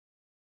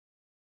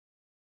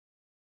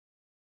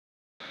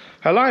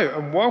Hello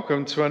and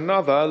welcome to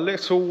another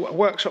little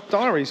Workshop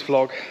Diaries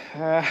vlog.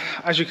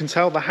 As you can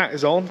tell, the hat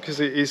is on because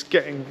it is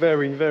getting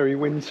very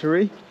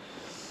wintry.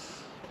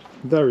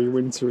 Very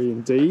wintry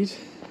indeed.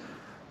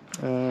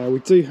 We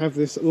do have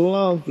this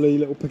lovely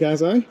little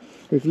Pegaso.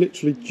 We've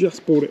literally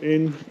just bought it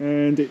in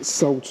and it's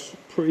sold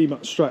pretty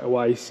much straight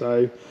away.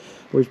 So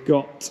we've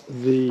got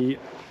the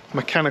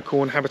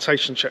mechanical and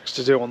habitation checks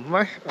to do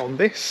on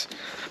this.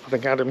 I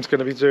think Adam's going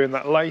to be doing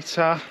that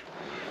later.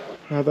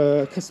 Have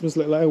a customer's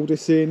little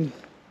Alde in.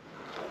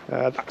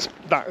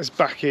 That is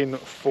back in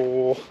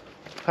for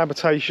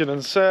habitation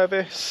and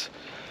service.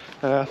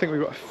 I think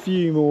we've got a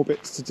few more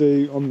bits to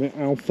do on the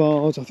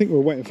Alphard. I think we're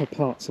waiting for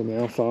parts on the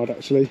Alphard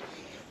actually,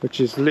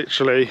 which is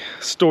literally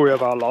story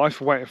of our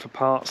life, waiting for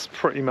parts.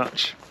 Pretty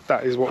much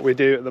that is what we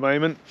do at the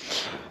moment.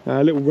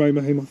 Little Reimo,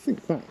 I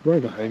think that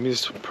Reimo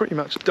is pretty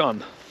much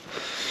done.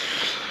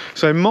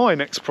 So my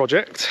next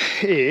project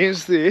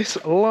is this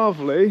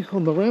lovely,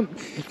 on the ramp,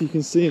 if you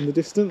can see in the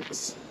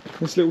distance,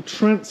 this little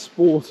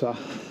transporter.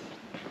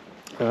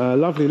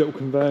 Lovely little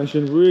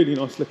conversion, really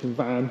nice looking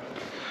van.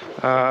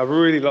 I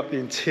really like the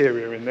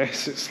interior in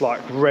this. It's like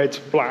red,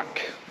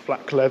 black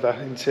leather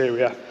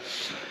interior.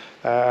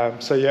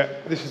 So yeah,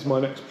 this is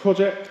my next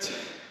project.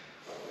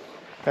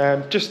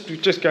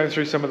 Just going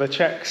through some of the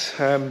checks,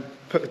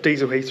 put the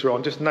diesel heater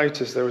on, just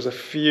noticed there was a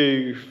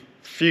few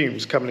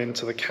fumes coming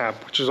into the cab,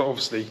 which is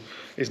obviously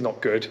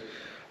not good.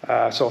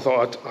 So I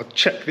thought I'd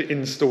check the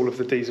install of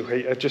the diesel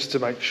heater just to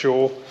make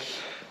sure.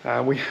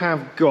 We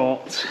have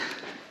got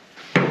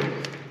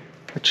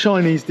a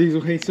Chinese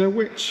diesel heater,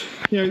 which,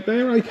 you know,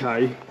 they're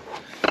okay.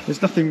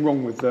 There's nothing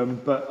wrong with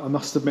them, but I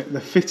must admit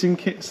the fitting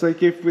kits they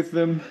give with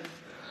them,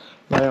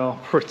 they are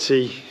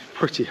pretty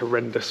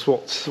horrendous.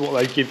 What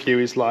they give you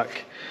is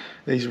like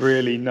these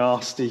really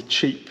nasty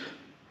cheap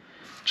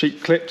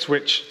clips,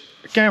 which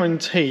are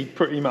guaranteed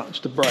pretty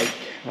much to break.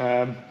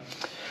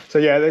 So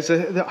yeah,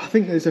 I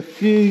think there's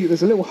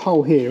a little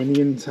hole here in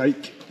the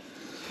intake.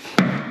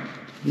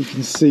 You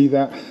can see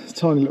that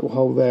tiny little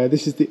hole there.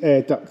 This is the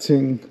air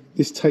ducting.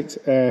 This takes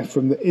air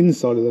from the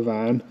inside of the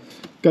van,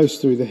 goes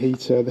through the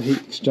heater, the heat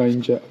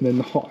exchanger, and then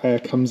the hot air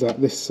comes out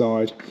this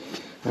side.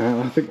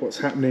 I think what's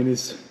happening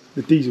is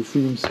the diesel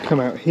fumes come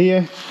out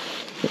here,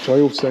 which I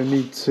also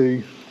need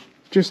to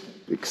just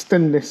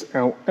extend this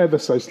out ever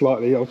so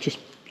slightly. I'll just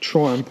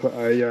try and put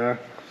I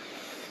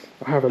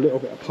have a little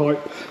bit of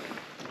pipe,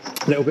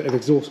 a little bit of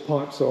exhaust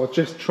pipe, so I'll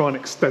just try and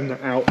extend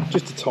that out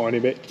just a tiny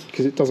bit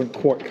because it doesn't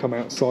quite come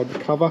outside the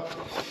cover.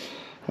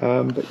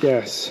 But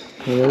yes,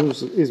 there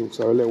is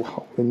also a little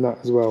hole in that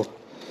as well.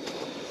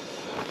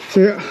 So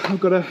yeah, I've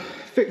got to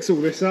fix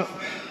all this up.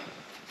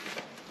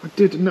 I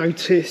did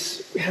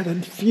notice we had a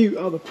few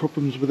other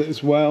problems with it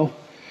as well.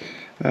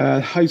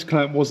 Hose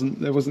clamp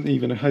there wasn't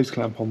even a hose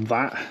clamp on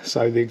that,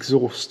 so the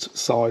exhaust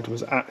side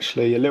was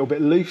actually a little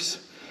bit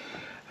loose,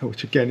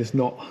 which again is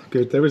not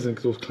good. There is an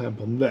exhaust clamp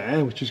on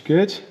there, which is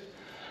good.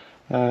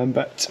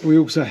 But we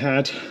also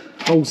had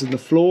holes in the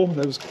floor.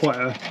 There was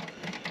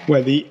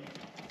where the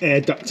air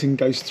ducting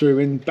goes through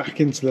and back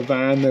into the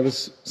van. There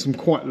was some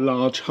quite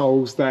large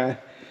holes there.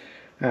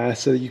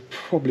 So you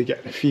probably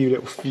get a few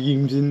little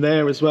fumes in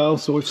there as well.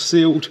 So I've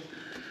sealed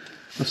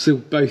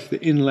both the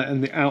inlet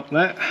and the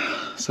outlet.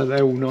 So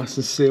they're all nice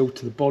and sealed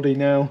to the body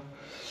now.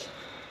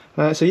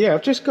 So yeah,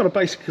 I've just got to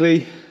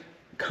basically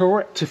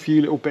correct a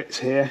few little bits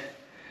here.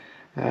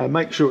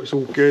 Make sure it's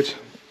all good.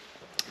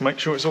 Make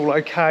sure it's all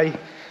okay.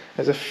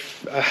 There's a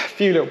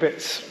few little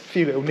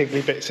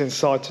niggly bits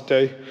inside to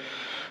do.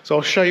 So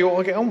I'll show you what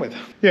I get on with.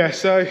 Yeah,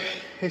 so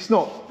it's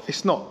not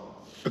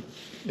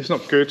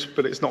good,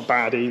 but it's not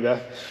bad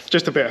either.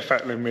 Just a bit of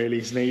fettling really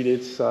is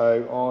needed.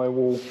 So I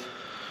will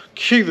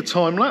cue the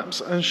time lapse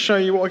and show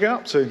you what I get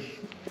up to.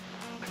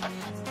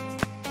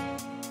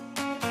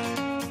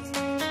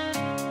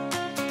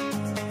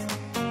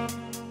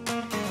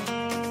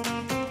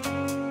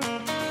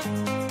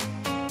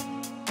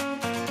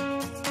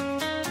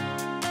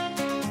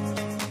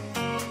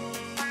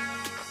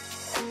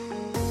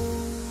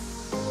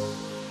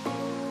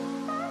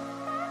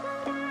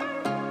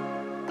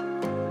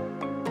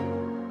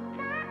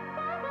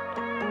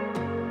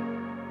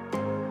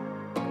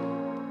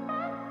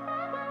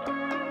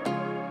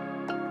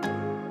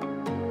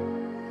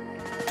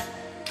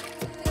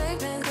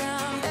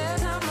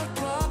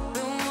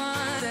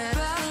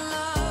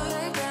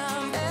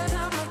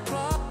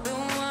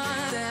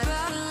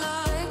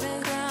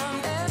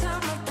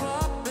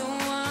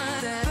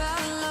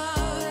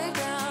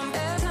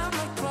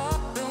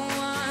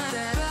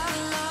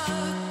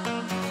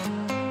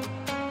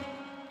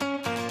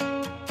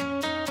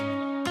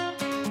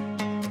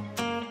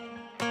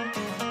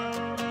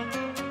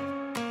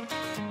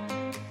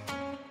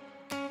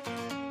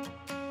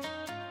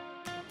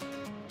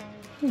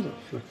 Where's that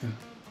flicker?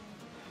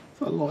 Is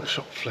that a light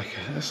shop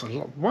flicker? That's a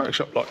lot of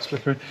workshop lights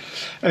flickering.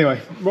 Anyway,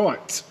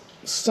 right,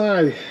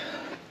 so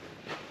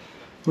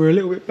we're a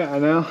little bit better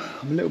now.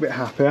 I'm a little bit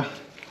happier.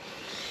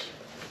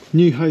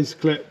 New hose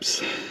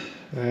clips,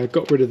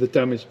 got rid of the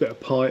damaged bit of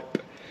pipe.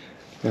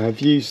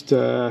 I've used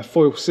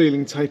foil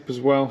sealing tape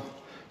as well,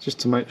 just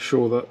to make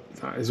sure that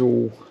that is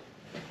all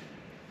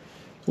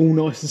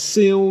nice and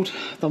sealed.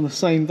 Done the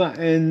same that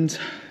end.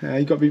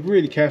 You've got to be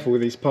really careful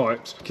with these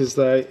pipes because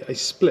they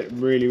split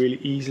really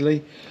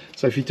easily.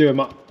 So if you do them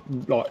up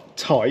like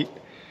tight,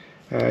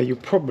 you'll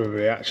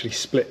probably actually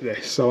split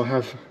this. So I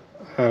have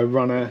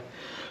run a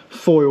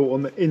foil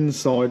on the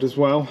inside as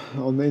well,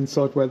 on the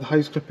inside where the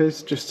hose clip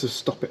is, just to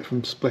stop it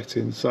from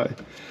splitting. So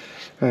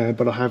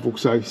but I have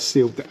also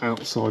sealed the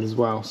outside as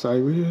well,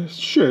 so we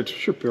should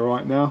be all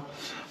right now.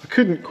 I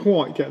couldn't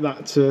quite get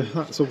that to,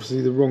 that's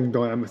obviously the wrong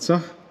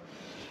diameter,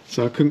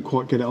 so I couldn't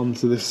quite get it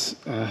onto this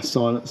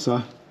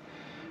silencer.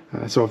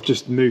 So I've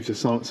just moved the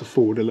silencer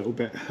forward a little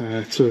bit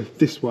to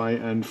this way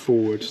and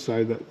forward,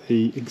 so that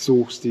the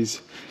exhaust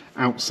is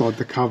outside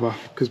the cover,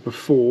 because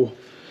before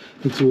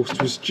the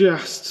exhaust was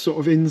just sort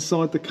of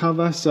inside the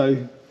cover, so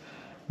you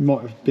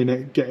might have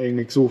been getting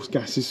exhaust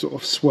gases sort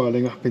of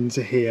swirling up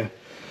into here.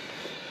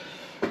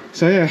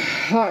 So yeah,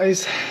 that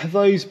is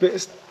those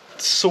bits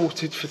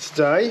sorted for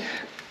today.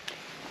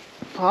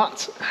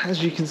 But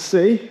as you can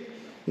see,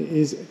 it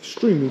is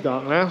extremely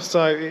dark now,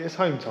 so it is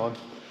home time.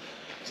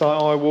 So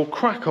I will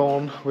crack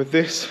on with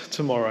this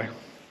tomorrow.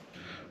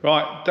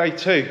 Right, day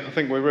 2. I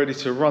think we're ready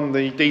to run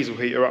the diesel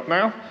heater up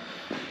now.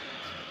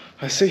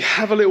 Let's see,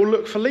 have a little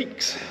look for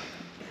leaks.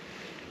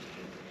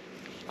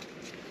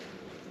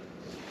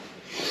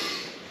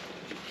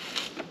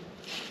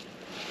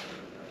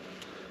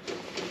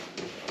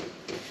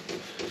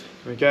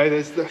 There we go,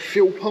 there's the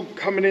fuel pump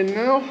coming in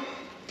now.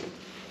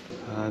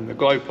 And the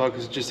glow plug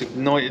has just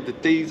ignited the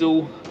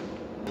diesel.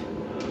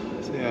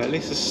 So yeah, at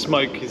least the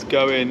smoke is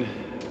going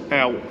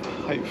out,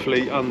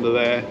 hopefully under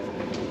there.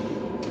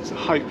 So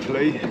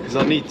hopefully, because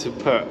I need to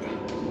put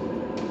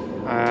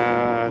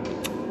a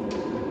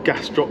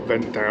gas drop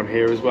vent down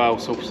here as well.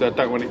 So obviously I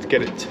don't want it to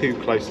get it too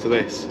close to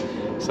this.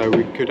 So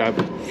we could have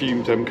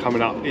fumes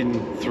coming up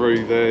in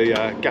through the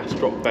gas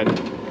drop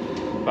vent.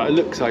 But it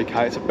looks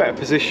okay, it's a better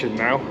position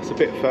now, it's a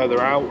bit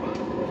further out.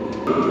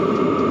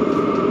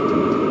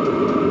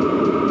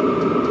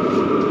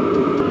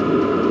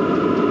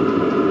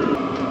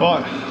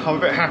 Right, I'm a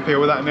bit happier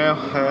with that now.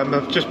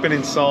 I've just been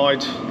inside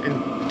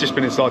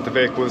the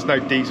vehicle. There's no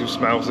diesel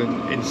smells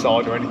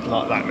inside or anything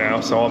like that now,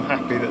 so I'm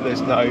happy that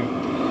there's no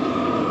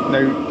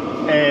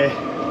air,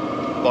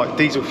 like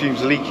diesel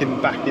fumes leaking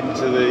back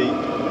into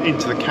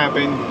the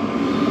cabin.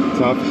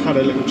 So I've had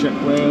a little check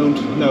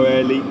round, no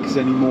air leaks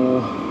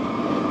anymore.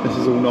 This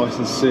is all nice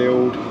and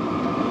sealed.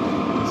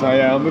 So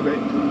yeah, I'm a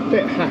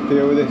bit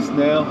happier with this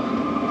now.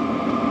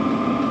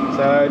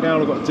 So now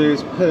all I've got to do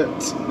is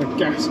put a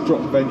gas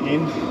drop vent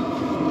in. I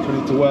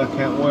need to work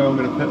out where I'm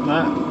going to put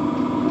that.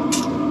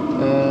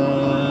 I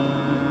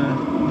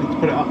need to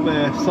put it up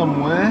there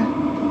somewhere.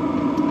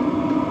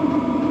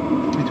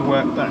 Need to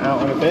work that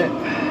out in a bit.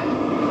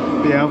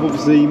 But yeah, I've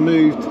obviously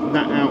moved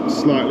that out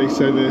slightly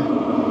so the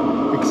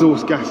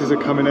exhaust gases are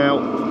coming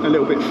out a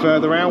little bit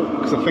further out,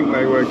 because I think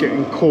they were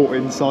getting caught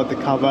inside the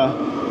cover,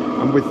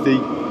 and with the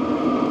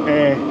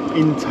air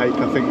intake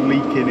I think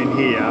leaking in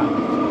here,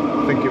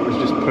 I think it was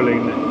just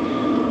pulling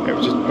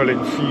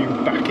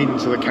fume back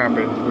into the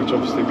cabin, which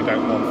obviously we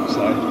don't want.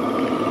 So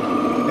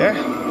yeah,